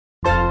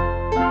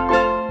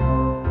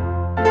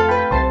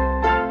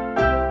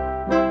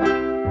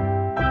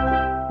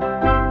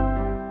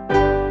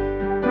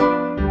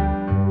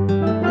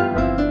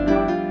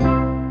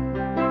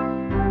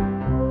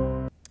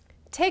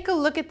take a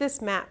look at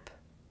this map.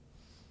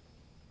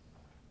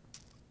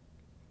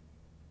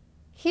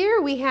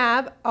 Here we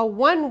have a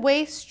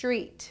one-way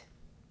street.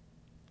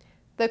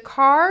 The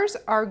cars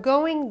are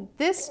going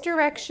this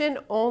direction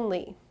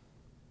only.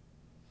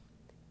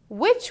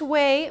 Which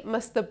way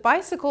must the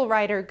bicycle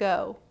rider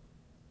go?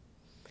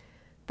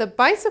 The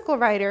bicycle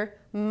rider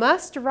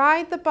must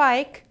ride the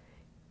bike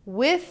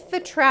with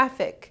the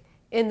traffic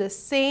in the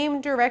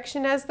same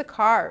direction as the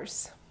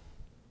cars.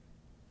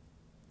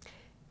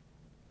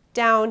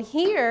 Down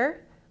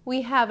here,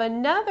 we have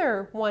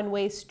another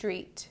one-way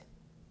street.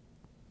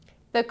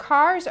 The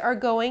cars are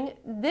going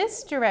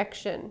this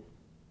direction.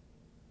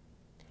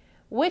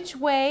 Which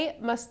way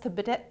must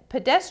the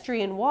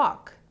pedestrian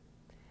walk?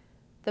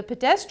 The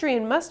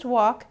pedestrian must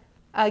walk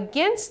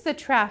against the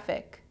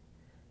traffic.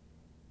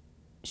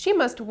 She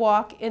must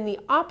walk in the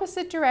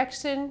opposite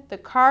direction the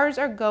cars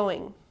are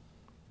going.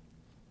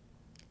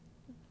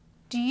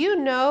 Do you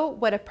know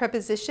what a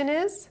preposition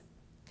is?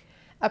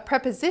 A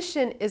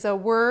preposition is a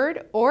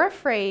word or a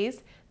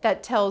phrase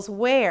that tells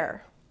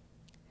where.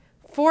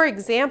 For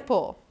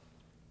example,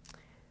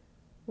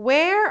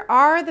 where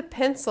are the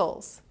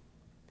pencils?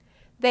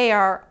 They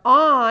are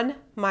on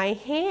my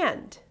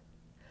hand.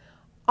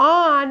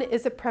 On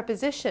is a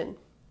preposition.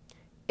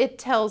 It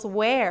tells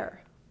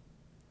where.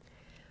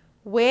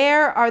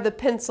 Where are the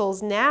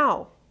pencils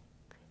now?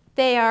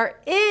 They are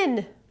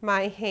in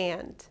my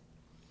hand.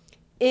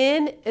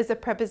 In is a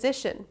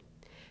preposition.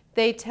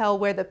 They tell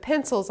where the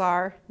pencils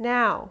are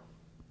now.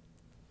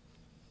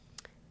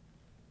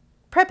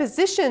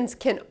 Prepositions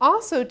can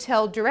also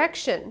tell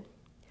direction.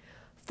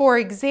 For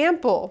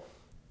example,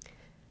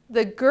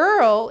 the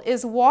girl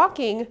is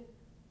walking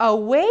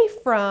away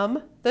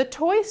from the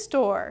toy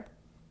store.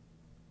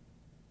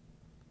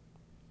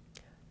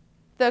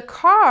 The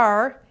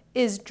car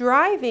is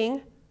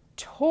driving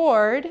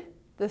toward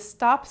the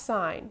stop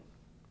sign.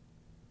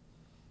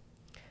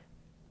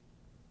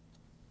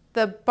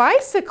 The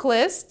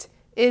bicyclist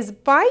is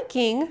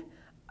biking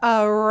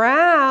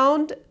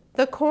around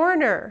the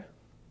corner.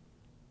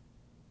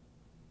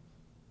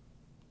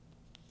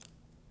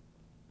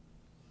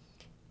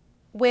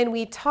 When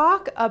we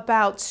talk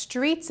about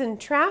streets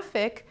and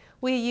traffic,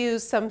 we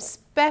use some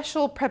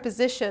special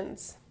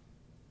prepositions.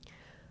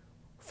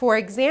 For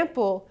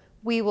example,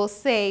 we will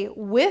say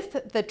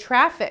with the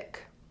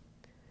traffic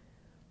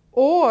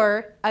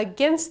or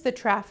against the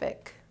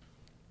traffic.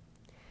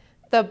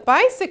 The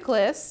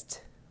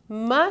bicyclist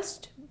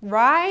must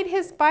ride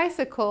his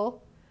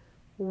bicycle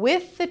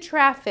with the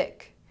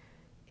traffic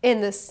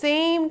in the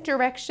same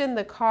direction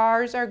the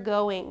cars are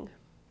going.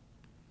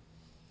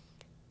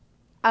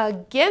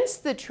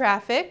 Against the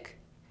traffic,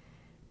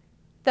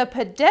 the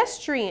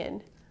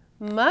pedestrian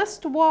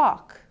must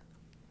walk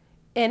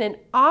in an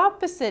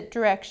opposite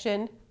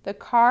direction the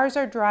cars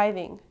are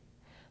driving.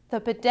 The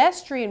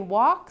pedestrian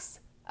walks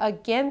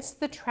against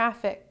the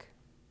traffic.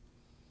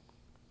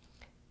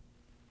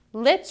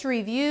 Let's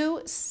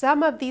review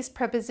some of these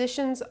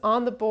prepositions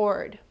on the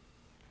board.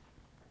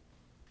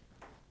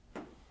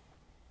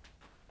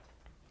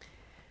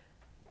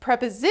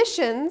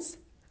 Prepositions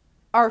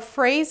are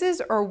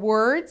phrases or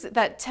words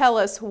that tell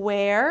us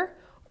where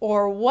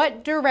or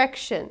what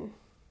direction.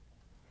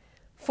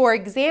 For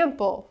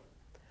example,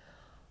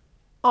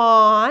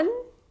 on,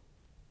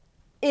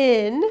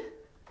 in,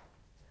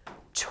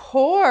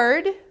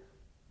 toward,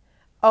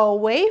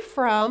 away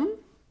from,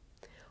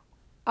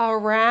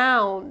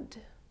 around.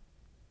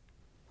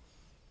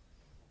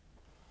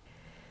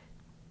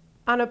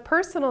 On a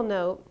personal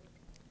note,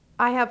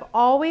 I have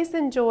always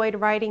enjoyed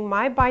riding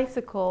my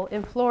bicycle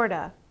in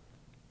Florida.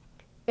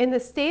 In the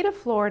state of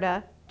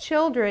Florida,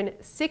 children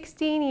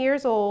 16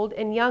 years old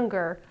and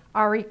younger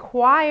are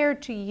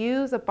required to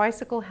use a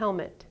bicycle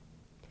helmet.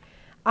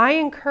 I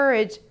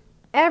encourage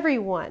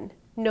everyone,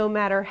 no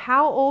matter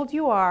how old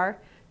you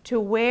are, to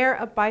wear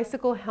a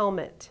bicycle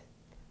helmet.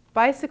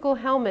 Bicycle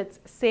helmets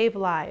save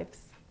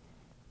lives.